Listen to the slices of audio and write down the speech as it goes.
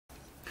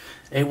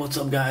Hey, what's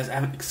up guys? I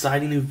have an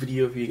exciting new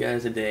video for you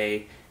guys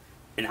today,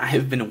 and I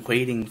have been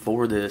waiting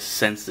for this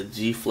since the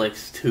G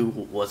Flex 2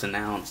 was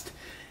announced.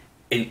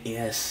 And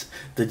yes,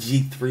 the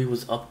G3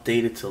 was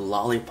updated to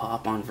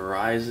Lollipop on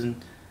Verizon.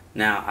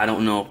 Now, I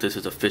don't know if this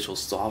is official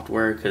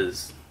software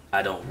because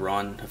I don't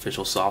run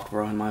official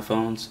software on my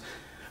phones,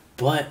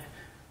 but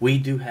we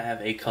do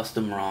have a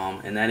custom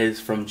ROM, and that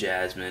is from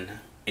Jasmine.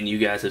 And you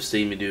guys have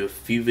seen me do a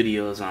few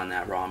videos on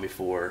that ROM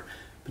before.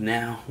 But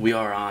now we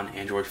are on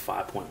Android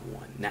 5.1.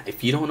 Now,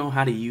 if you don't know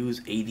how to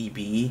use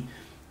ADB,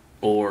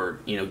 or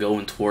go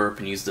in twerp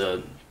and use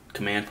the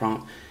command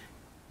prompt,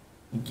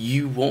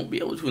 you won't be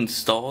able to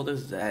install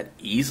this that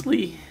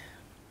easily.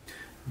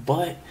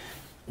 But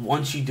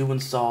once you do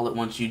install it,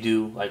 once you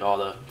do like all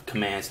the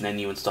commands, and then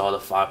you install the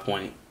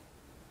 5.11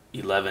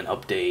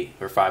 update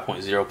or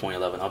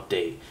 5.0.11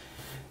 update,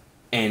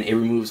 and it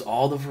removes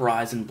all the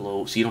Verizon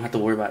bloat, so you don't have to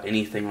worry about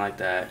anything like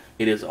that.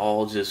 It is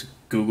all just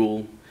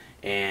Google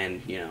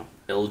and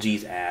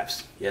LG's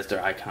apps. Yes,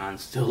 their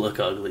icons still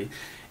look ugly,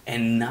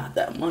 and not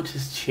that much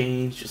has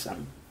changed. Just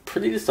I'm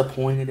pretty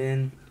disappointed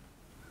in.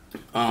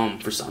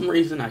 For some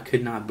reason, I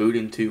could not boot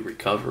into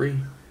recovery,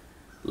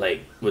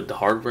 like with the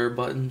hardware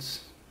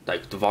buttons,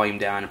 like the volume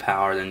down and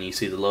power. Then you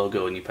see the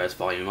logo, and you press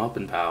volume up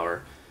and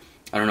power.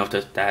 I don't know if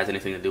that has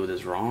anything to do with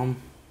this ROM,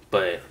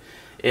 but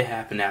it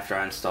happened after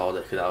I installed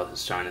it because I was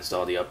just trying to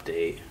install the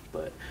update.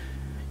 But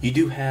you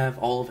do have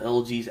all of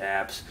LG's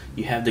apps.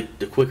 You have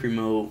the quick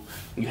remote.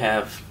 You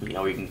have, you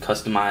can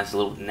customize the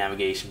little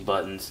navigation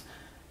buttons.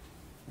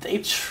 They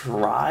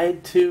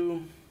tried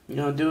to,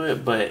 do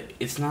it, but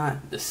it's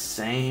not the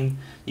same.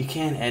 You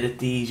can edit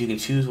these. You can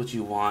choose what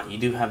you want. You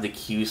do have the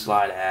Q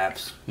Slide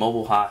apps,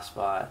 mobile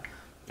hotspot.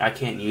 I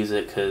can't use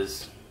it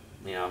because,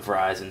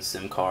 Verizon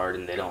SIM card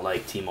and they don't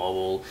like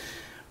T-Mobile.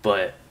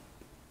 But,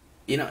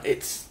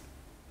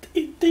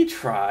 they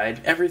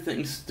tried.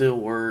 Everything still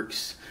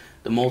works.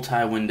 The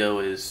multi-window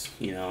is,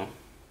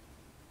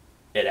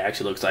 it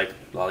actually looks like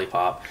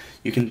Lollipop.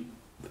 You can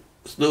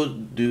still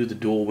do the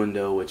dual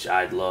window, which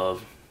I'd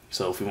love.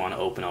 So if we want to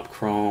open up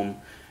Chrome,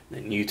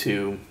 then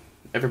YouTube,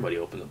 everybody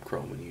opens up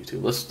Chrome and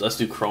YouTube. Let's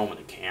do Chrome and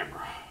the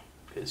camera,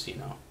 because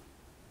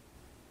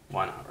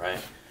why not,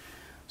 right?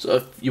 So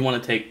if you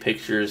want to take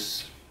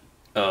pictures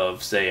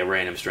of, say, a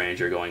random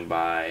stranger going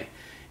by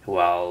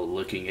while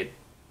looking at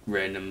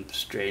random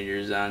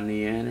strangers on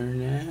the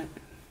internet.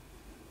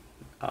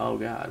 Oh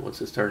god, what's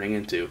this turning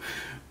into?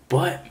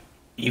 But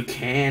you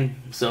can,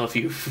 so if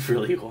you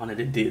really wanted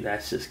to do that,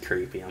 that's just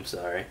creepy, I'm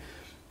sorry.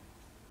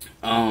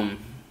 I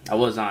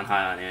was on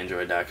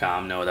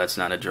high-on-android.com. No, that's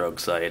not a drug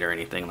site or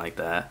anything like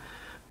that.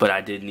 But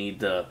I did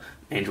need the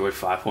Android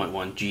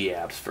 5.1 G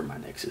apps for my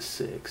Nexus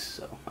 6,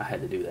 so I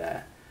had to do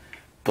that.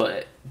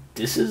 But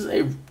this is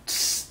a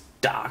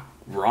stock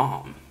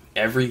ROM.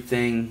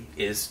 Everything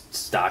is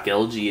stock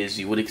LG as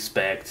you would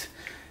expect.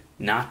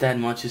 Not that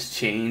much has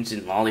changed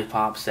in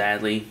Lollipop,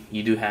 sadly.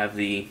 You do have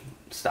the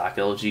stock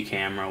LG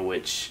camera,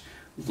 which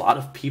a lot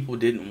of people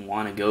didn't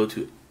want to go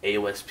to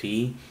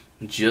AOSP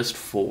just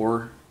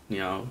for,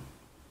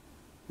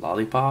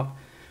 Lollipop.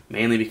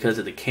 Mainly because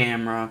of the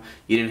camera.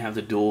 You didn't have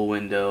the dual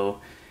window.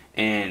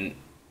 And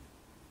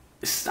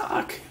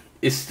stock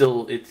is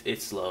still,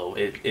 it's slow.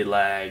 It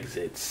lags.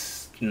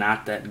 It's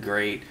not that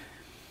great.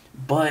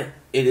 But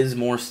it is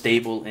more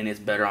stable and it's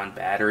better on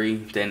battery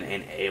than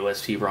an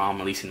AOSP ROM,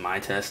 at least in my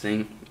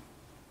testing.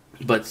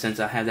 But since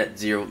I have that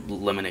zero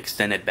limit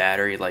extended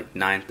battery, like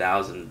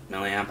 9,000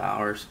 milliamp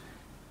hours,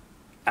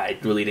 I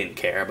really didn't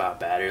care about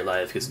battery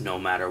life because no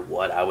matter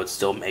what, I would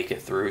still make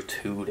it through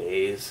 2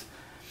 days.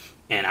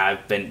 And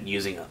I've been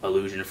using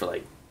Illusion for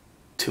like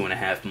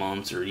 2.5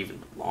 months or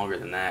even longer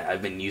than that.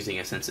 I've been using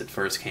it since it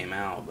first came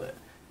out. But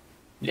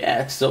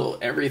yeah, so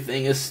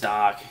everything is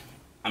stock.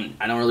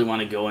 I don't really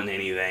want to go into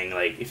anything.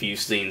 Like, if you've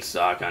seen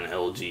stock on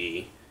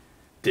LG,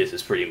 this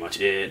is pretty much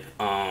it.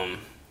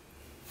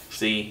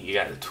 See, you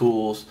got the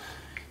tools,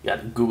 you got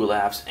the Google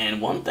apps,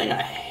 and one thing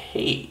I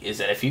hate is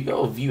that if you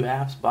go view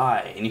apps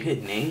by and you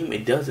hit name,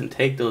 it doesn't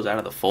take those out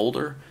of the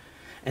folder,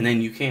 and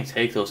then you can't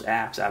take those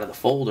apps out of the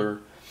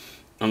folder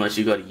unless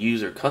you go to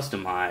user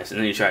customize, and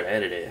then you try to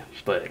edit it.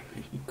 But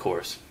of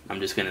course, I'm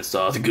just gonna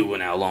install the Google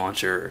Now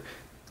launcher,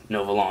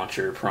 Nova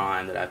Launcher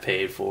Prime that I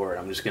paid for.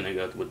 I'm just gonna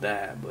go with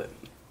that. But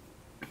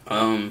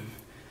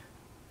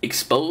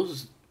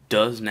Expose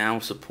does now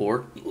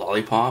support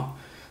Lollipop,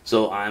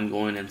 so I'm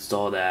going to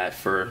install that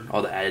for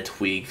all the added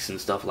tweaks and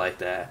stuff like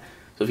that.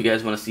 So if you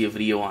guys want to see a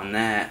video on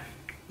that,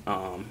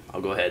 I'll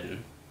go ahead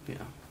and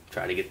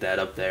try to get that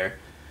up there.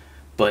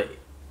 But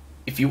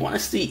if you want to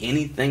see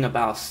anything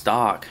about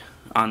stock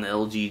on the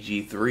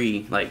LG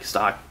G3, like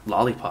stock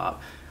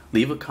Lollipop,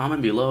 leave a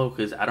comment below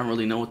because I don't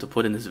really know what to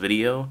put in this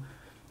video.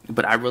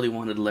 But I really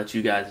wanted to let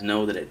you guys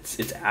know that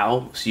it's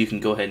out, so you can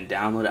go ahead and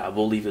download it. I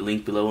will leave a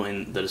link below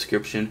in the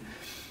description.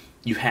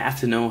 You have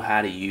to know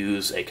how to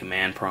use a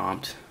command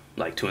prompt,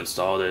 like to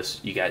install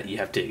this. You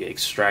have to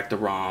extract the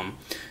ROM.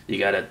 You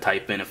got to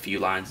type in a few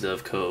lines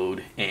of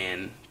code,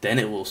 and then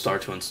it will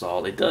start to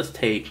install. It does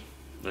take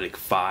like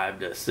 5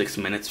 to 6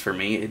 minutes for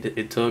me.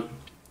 It took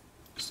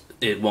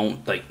it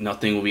won't, like,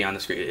 nothing will be on the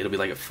screen. It'll be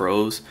like it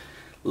froze.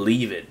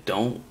 Leave it.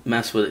 Don't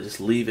mess with it. Just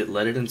leave it.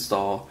 Let it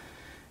install.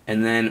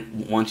 And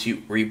then once you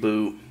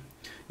reboot,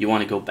 you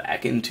want to go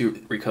back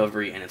into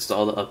recovery and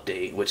install the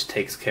update, which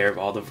takes care of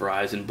all the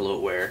Verizon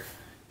bloatware.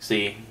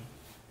 See,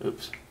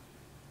 oops.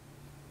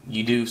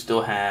 You do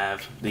still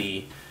have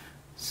the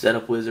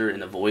setup wizard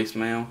and the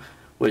voicemail,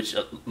 which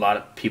a lot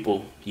of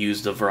people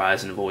use the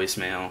Verizon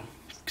voicemail,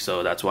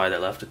 so that's why they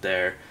left it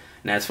there.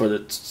 And as for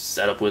the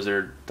setup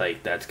wizard,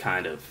 like, that's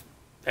kind of,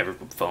 every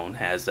phone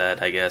has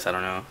that, I guess. I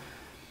don't know.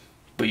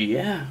 But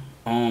yeah,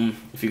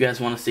 if you guys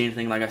want to see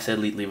anything, like I said,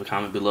 leave a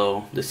comment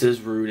below. This is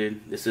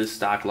rooted. This is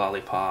stock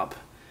Lollipop,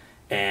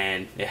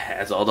 and it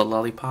has all the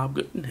Lollipop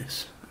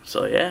goodness.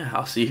 So yeah,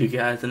 I'll see you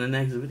guys in the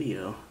next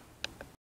video.